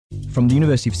From the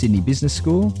University of Sydney Business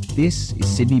School, this is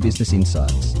Sydney Business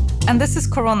Insights. And this is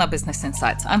Corona Business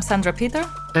Insights. I'm Sandra Peter.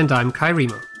 And I'm Kai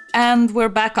Riemer. And we're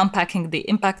back unpacking the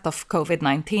impact of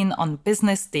COVID-19 on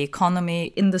business, the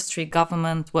economy, industry,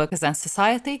 government, workers and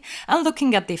society, and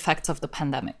looking at the effects of the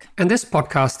pandemic. And this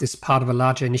podcast is part of a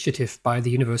larger initiative by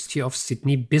the University of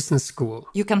Sydney Business School.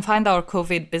 You can find our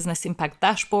COVID business impact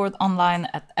dashboard online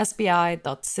at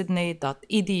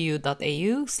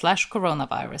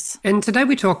sbi.sydney.edu.au/coronavirus. And today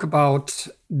we talk about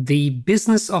the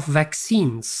business of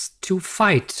vaccines to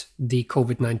fight the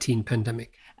COVID-19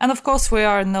 pandemic. And of course, we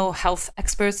are no health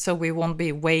experts, so we won't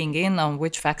be weighing in on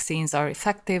which vaccines are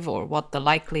effective or what the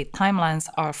likely timelines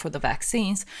are for the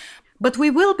vaccines. But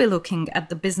we will be looking at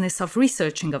the business of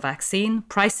researching a vaccine,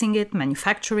 pricing it,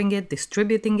 manufacturing it,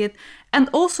 distributing it, and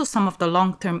also some of the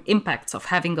long-term impacts of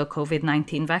having a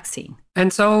COVID-19 vaccine.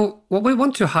 And so what we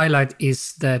want to highlight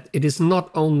is that it is not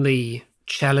only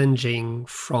challenging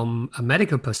from a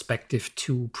medical perspective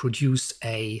to produce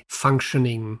a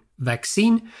functioning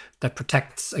vaccine that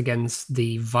protects against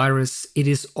the virus. It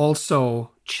is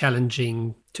also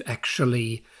challenging to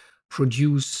actually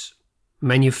produce,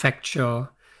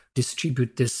 manufacture,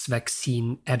 distribute this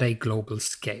vaccine at a global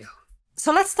scale.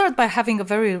 So let's start by having a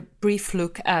very brief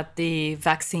look at the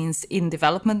vaccines in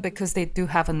development, because they do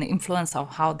have an influence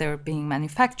of how they're being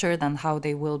manufactured and how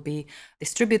they will be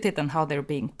distributed and how they're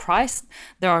being priced.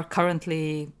 There are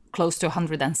currently close to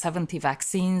 170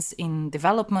 vaccines in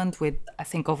development, with I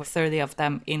think over 30 of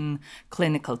them in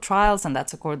clinical trials, and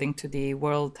that's according to the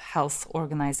World Health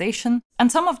Organization.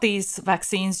 And some of these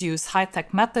vaccines use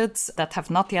high-tech methods that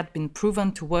have not yet been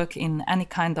proven to work in any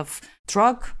kind of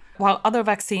drug, while other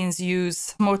vaccines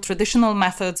use more traditional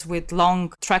methods with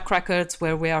long track records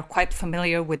where we are quite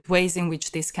familiar with ways in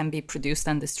which this can be produced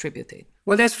and distributed.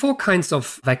 Well, there's 4 kinds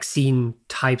of vaccine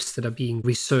types that are being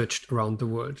researched around the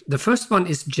world. The first one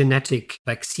is genetic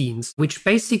vaccines, which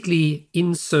basically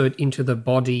insert into the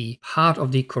body part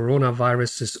of the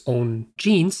coronavirus's own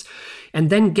genes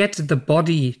and then get the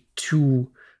body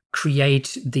to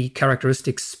create the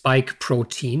characteristic spike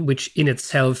protein, which in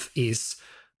itself is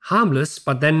harmless,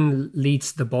 but then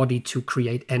leads the body to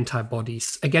create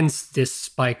antibodies against this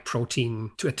spike protein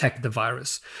to attack the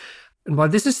virus. And while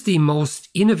this is the most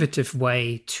innovative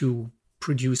way to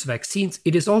produce vaccines,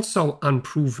 it is also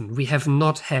unproven. We have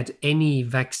not had any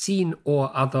vaccine or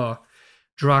other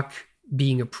drug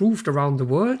being approved around the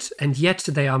world, and yet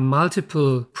there are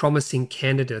multiple promising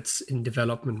candidates in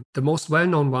development. The most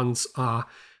well-known ones are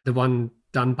the one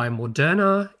done by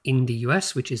Moderna in the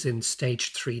US, which is in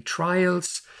stage 3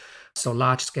 trials, so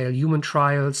large-scale human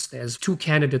trials. There's 2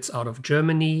 candidates out of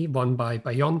Germany, one by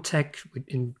BioNTech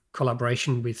in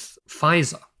collaboration with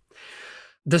Pfizer.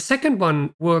 The second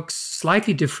one works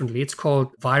slightly differently. It's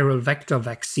called viral vector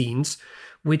vaccines,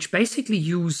 which basically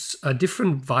use a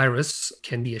different virus,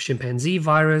 can be a chimpanzee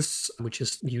virus, which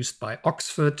is used by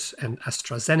Oxford and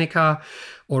AstraZeneca,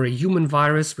 or a human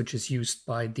virus, which is used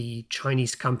by the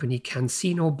Chinese company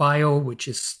CanSino Bio, which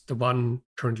is the one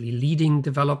currently leading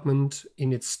development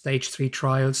in its stage 3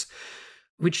 trials,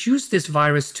 which use this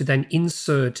virus to then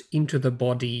insert into the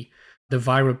body the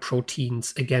viral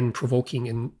proteins, again provoking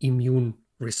an immune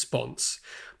response.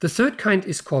 The third kind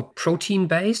is called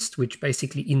protein-based, which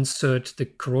basically insert the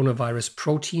coronavirus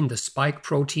protein, the spike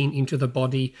protein, into the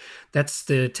body. That's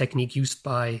the technique used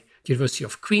by the University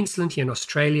of Queensland here in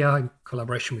Australia in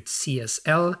collaboration with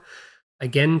CSL,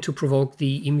 again to provoke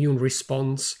the immune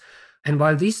response. And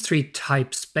while these 3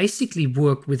 types basically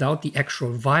work without the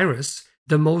actual virus,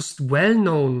 the most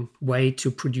well-known way to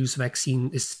produce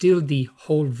vaccine is still the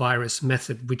whole virus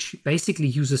method, which basically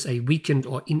uses a weakened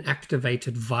or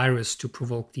inactivated virus to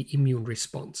provoke the immune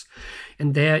response.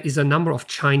 And there is a number of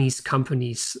Chinese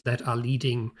companies that are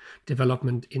leading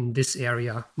development in this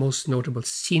area, most notable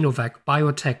Sinovac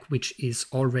Biotech, which is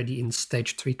already in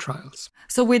stage 3 trials.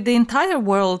 So with the entire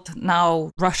world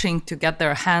now rushing to get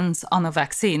their hands on a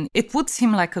vaccine, it would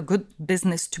seem like a good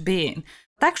business to be in.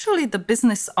 Actually, the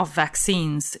business of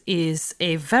vaccines is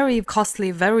a very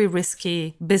costly, very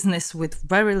risky business with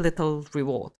very little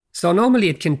reward. So normally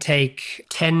it can take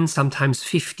 10, sometimes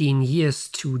 15 years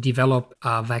to develop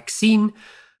a vaccine.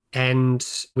 And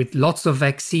with lots of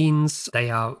vaccines,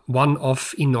 they are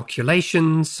one-off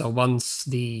inoculations. So once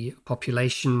the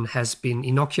population has been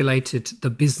inoculated,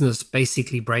 the business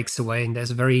basically breaks away and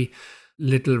there's very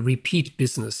little repeat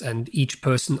business and each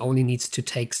person only needs to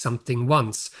take something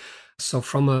once. So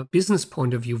from a business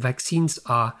point of view, vaccines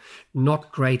are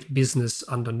not great business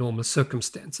under normal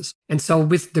circumstances. And so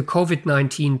with the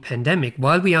COVID-19 pandemic,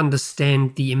 while we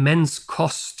understand the immense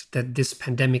cost that this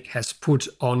pandemic has put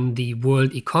on the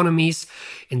world economies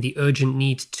and the urgent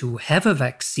need to have a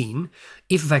vaccine,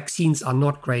 if vaccines are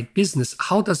not great business,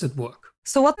 how does it work?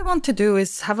 So what I want to do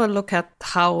is have a look at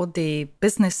how the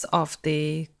business of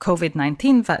the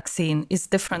COVID-19 vaccine is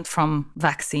different from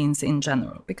vaccines in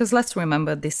general. Because let's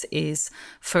remember, this is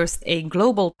first a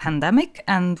global pandemic,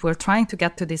 and we're trying to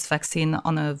get to this vaccine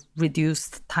on a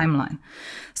reduced timeline.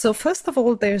 So first of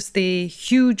all, there's the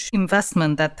huge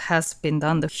investment that has been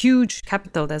done, the huge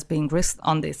capital that's being risked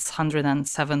on these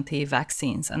 170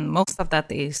 vaccines. And most of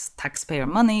that is taxpayer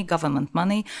money, government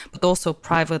money, but also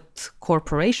private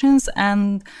corporations and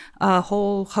a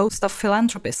whole host of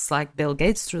philanthropists like Bill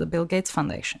Gates through the Bill Gates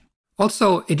Foundation.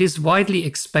 Also, it is widely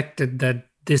expected that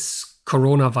this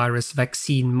coronavirus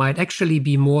vaccine might actually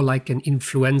be more like an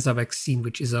influenza vaccine,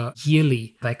 which is a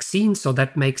yearly vaccine. So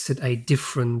that makes it a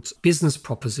different business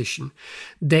proposition.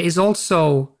 There is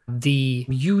also the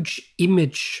huge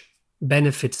image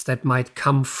benefits that might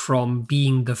come from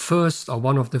being the first or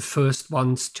one of the first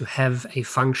ones to have a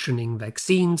functioning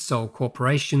vaccine. So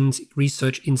corporations,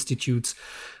 research institutes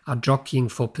are jockeying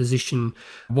for position,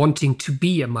 wanting to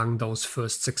be among those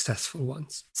first successful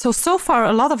ones. So far,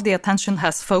 a lot of the attention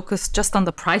has focused just on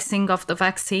the pricing of the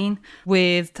vaccine,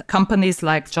 with companies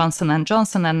like Johnson &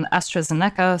 Johnson and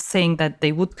AstraZeneca saying that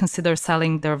they would consider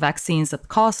selling their vaccines at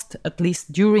cost, at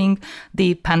least during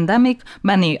the pandemic.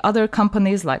 Many other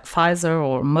companies like Pfizer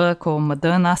or Merck or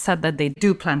Moderna said that they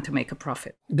do plan to make a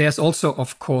profit. There's also,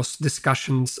 of course,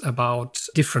 discussions about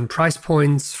different price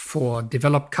points for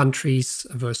developed countries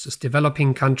versus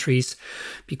developing countries,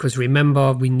 because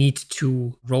remember, we need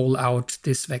to roll out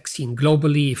this vaccine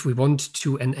globally if we want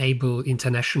to enable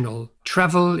international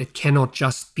travel. It cannot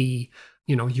just be,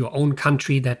 your own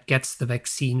country that gets the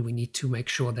vaccine. We need to make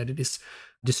sure that it is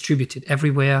distributed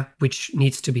everywhere, which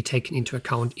needs to be taken into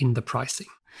account in the pricing.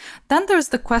 Then there's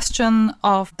the question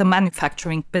of the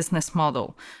manufacturing business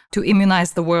model. To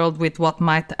immunize the world with what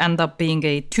might end up being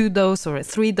a 2-dose or a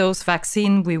 3-dose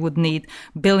vaccine, we would need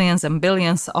billions and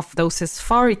billions of doses,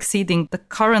 far exceeding the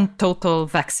current total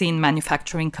vaccine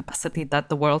manufacturing capacity that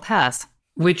the world has.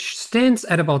 Which stands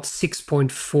at about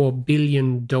 6.4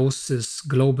 billion doses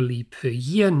globally per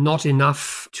year, not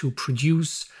enough to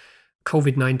produce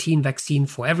COVID-19 vaccine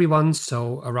for everyone.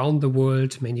 So around the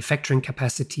world, manufacturing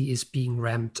capacity is being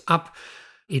ramped up.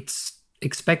 It's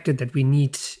expected that we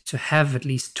need to have at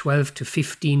least 12 to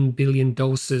 15 billion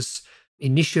doses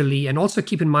initially. And also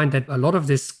keep in mind that a lot of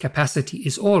this capacity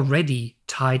is already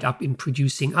tied up in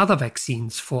producing other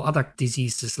vaccines for other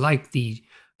diseases like the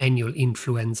annual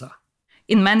influenza.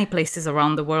 In many places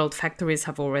around the world, factories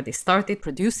have already started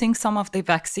producing some of the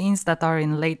vaccines that are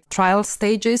in late trial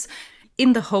stages,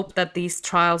 in the hope that these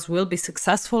trials will be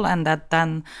successful and that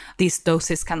then these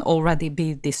doses can already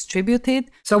be distributed.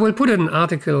 So we'll put an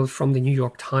article from the New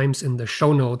York Times in the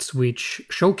show notes, which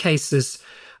showcases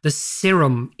the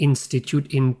Serum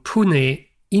Institute in Pune,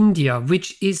 India,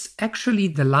 which is actually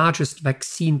the largest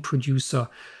vaccine producer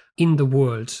in the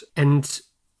world. And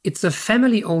it's a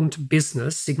family-owned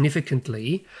business,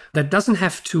 significantly, that doesn't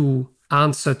have to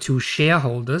answer to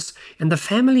shareholders, and the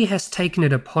family has taken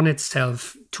it upon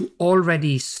itself to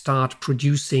already start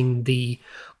producing the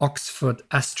Oxford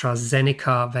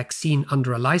AstraZeneca vaccine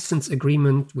under a license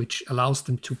agreement, which allows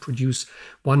them to produce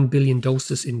 1 billion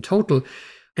doses in total.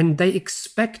 And they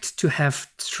expect to have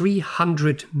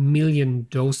 300 million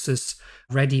doses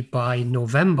ready by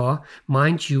November,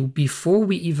 mind you, before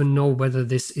we even know whether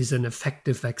this is an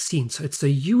effective vaccine. So it's a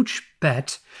huge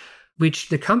bet, which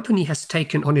the company has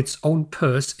taken on its own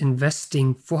purse,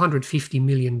 investing $450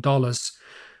 million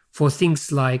for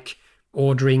things like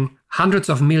ordering hundreds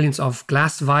of millions of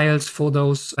glass vials for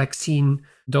those vaccine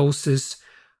doses,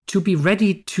 to be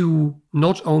ready to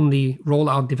not only roll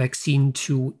out the vaccine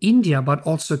to India, but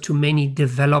also to many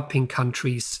developing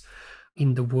countries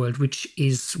in the world, which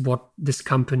is what this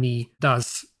company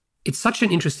does. It's such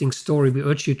an interesting story. We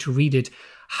urge you to read it.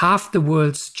 Half the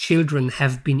world's children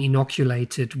have been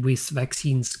inoculated with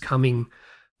vaccines coming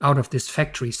out of this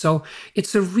factory. So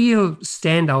it's a real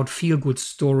standout feel-good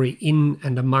story in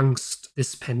and amongst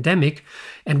this pandemic.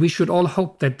 And we should all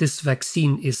hope that this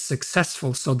vaccine is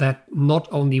successful so that not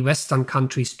only Western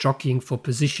countries jockeying for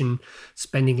position,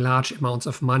 spending large amounts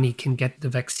of money can get the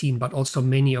vaccine, but also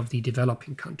many of the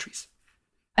developing countries.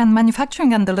 And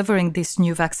manufacturing and delivering this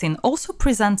new vaccine also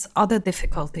presents other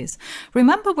difficulties.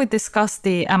 Remember, we discussed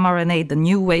the mRNA, the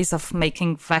new ways of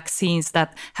making vaccines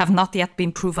that have not yet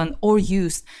been proven or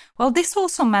used. Well, this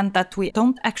also meant that we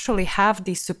don't actually have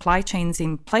these supply chains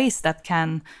in place that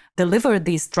can deliver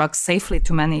these drugs safely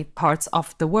to many parts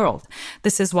of the world.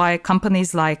 This is why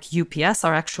companies like UPS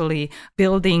are actually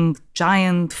building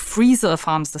giant freezer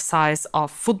farms the size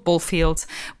of football fields,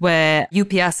 where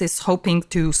UPS is hoping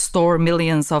to store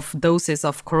millions of doses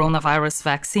of coronavirus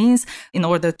vaccines in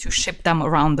order to ship them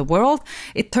around the world.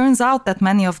 It turns out that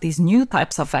many of these new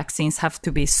types of vaccines have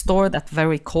to be stored at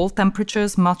very cold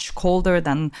temperatures, much colder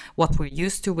than what we're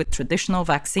used to with traditional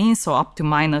vaccines, so up to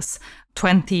minus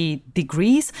 20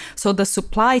 degrees. So the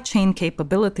supply chain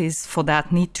capabilities for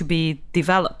that need to be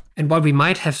developed. And while we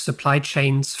might have supply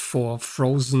chains for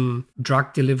frozen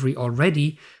drug delivery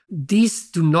already, these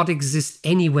do not exist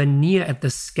anywhere near at the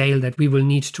scale that we will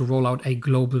need to roll out a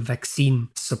global vaccine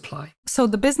supply. So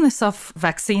the business of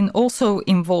vaccine also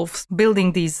involves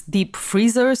building these deep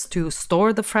freezers to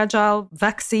store the fragile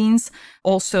vaccines,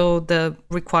 also the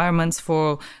requirements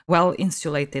for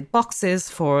well-insulated boxes,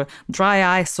 for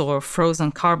dry ice or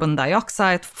frozen carbon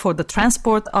dioxide, for the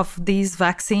transport of these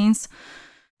vaccines.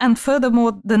 And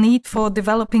furthermore, the need for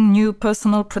developing new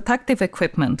personal protective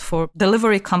equipment for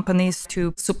delivery companies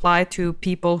to supply to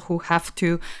people who have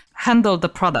to handle the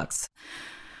products.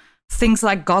 Things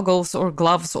like goggles or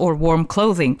gloves or warm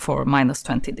clothing for minus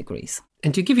 20 degrees.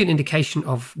 And to give you an indication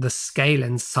of the scale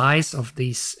and size of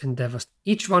these endeavors,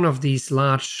 each one of these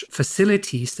large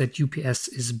facilities that UPS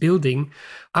is building,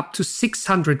 up to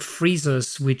 600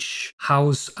 freezers, which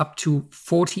house up to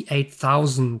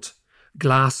 48,000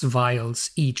 glass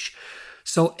vials each.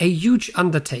 So a huge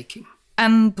undertaking.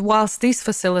 And whilst these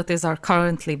facilities are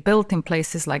currently built in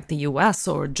places like the US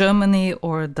or Germany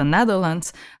or the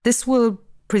Netherlands, this will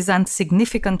present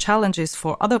significant challenges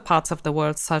for other parts of the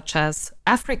world, such as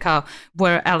Africa,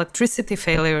 where electricity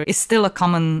failure is still a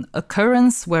common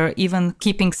occurrence, where even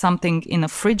keeping something in a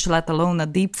fridge, let alone a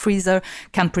deep freezer,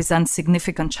 can present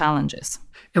significant challenges.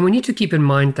 And we need to keep in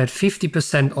mind that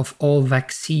 50% of all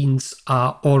vaccines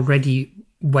are already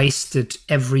wasted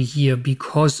every year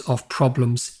because of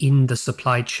problems in the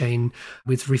supply chain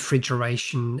with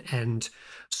refrigeration and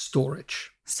storage.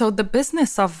 So the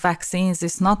business of vaccines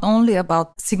is not only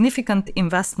about significant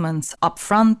investments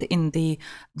upfront in the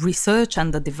research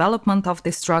and the development of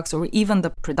these drugs, or even the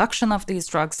production of these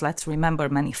drugs. Let's remember,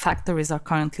 many factories are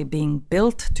currently being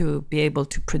built to be able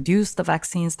to produce the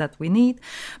vaccines that we need.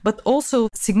 But also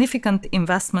significant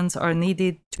investments are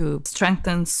needed to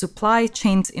strengthen supply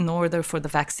chains in order for the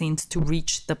vaccines to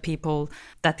reach the people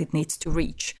that it needs to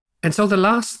reach. And so the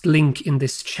last link in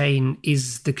this chain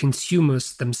is the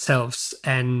consumers themselves,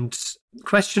 and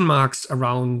question marks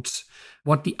around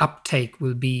what the uptake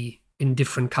will be in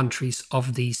different countries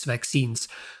of these vaccines.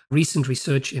 Recent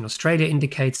research in Australia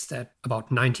indicates that about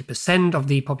 90% of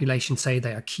the population say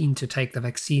they are keen to take the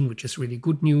vaccine, which is really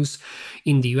good news.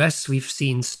 In the US, we've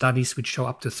seen studies which show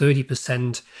up to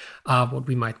 30% are what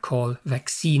we might call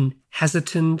vaccine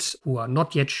hesitant, who are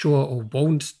not yet sure or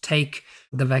won't take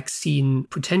the vaccine,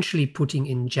 potentially putting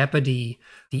in jeopardy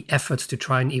the efforts to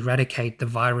try and eradicate the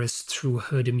virus through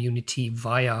herd immunity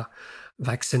via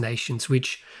vaccinations,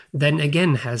 which then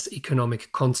again has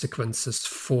economic consequences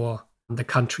for the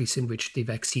countries in which the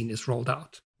vaccine is rolled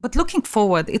out. But looking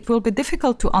forward, it will be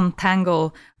difficult to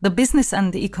untangle the business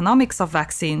and the economics of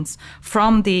vaccines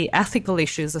from the ethical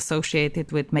issues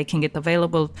associated with making it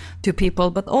available to people,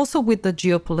 but also with the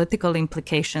geopolitical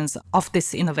implications of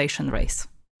this innovation race.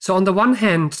 So on the one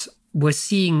hand, we're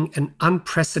seeing an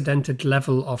unprecedented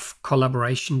level of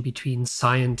collaboration between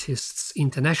scientists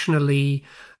internationally,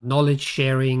 knowledge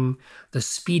sharing, the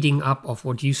speeding up of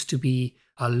what used to be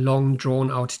a long,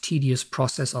 drawn-out, tedious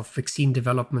process of vaccine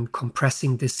development,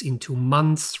 compressing this into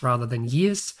months rather than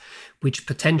years, which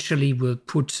potentially will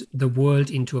put the world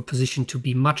into a position to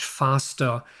be much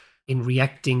faster in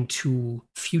reacting to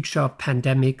future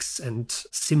pandemics and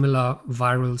similar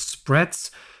viral spreads,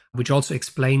 which also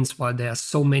explains why there are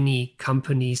so many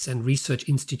companies and research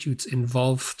institutes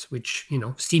involved, which,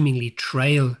 seemingly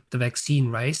trail the vaccine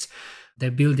race.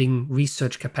 They're building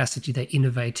research capacity, they're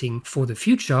innovating for the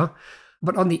future.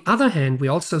 But on the other hand, we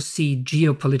also see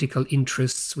geopolitical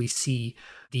interests. We see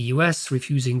the US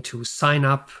refusing to sign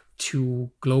up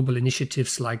to global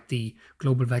initiatives like the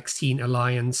Global Vaccine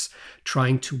Alliance,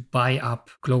 trying to buy up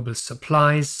global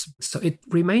supplies. So it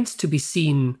remains to be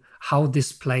seen how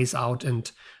this plays out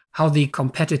and how the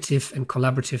competitive and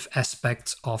collaborative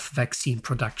aspects of vaccine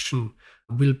production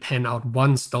will pan out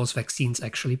once those vaccines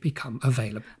actually become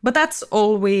available. But that's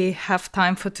all we have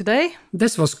time for today.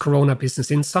 This was Corona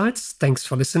Business Insights. Thanks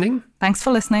for listening. Thanks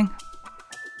for listening.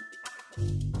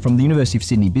 From the University of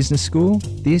Sydney Business School,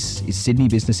 this is Sydney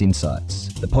Business Insights,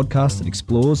 the podcast that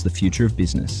explores the future of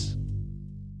business.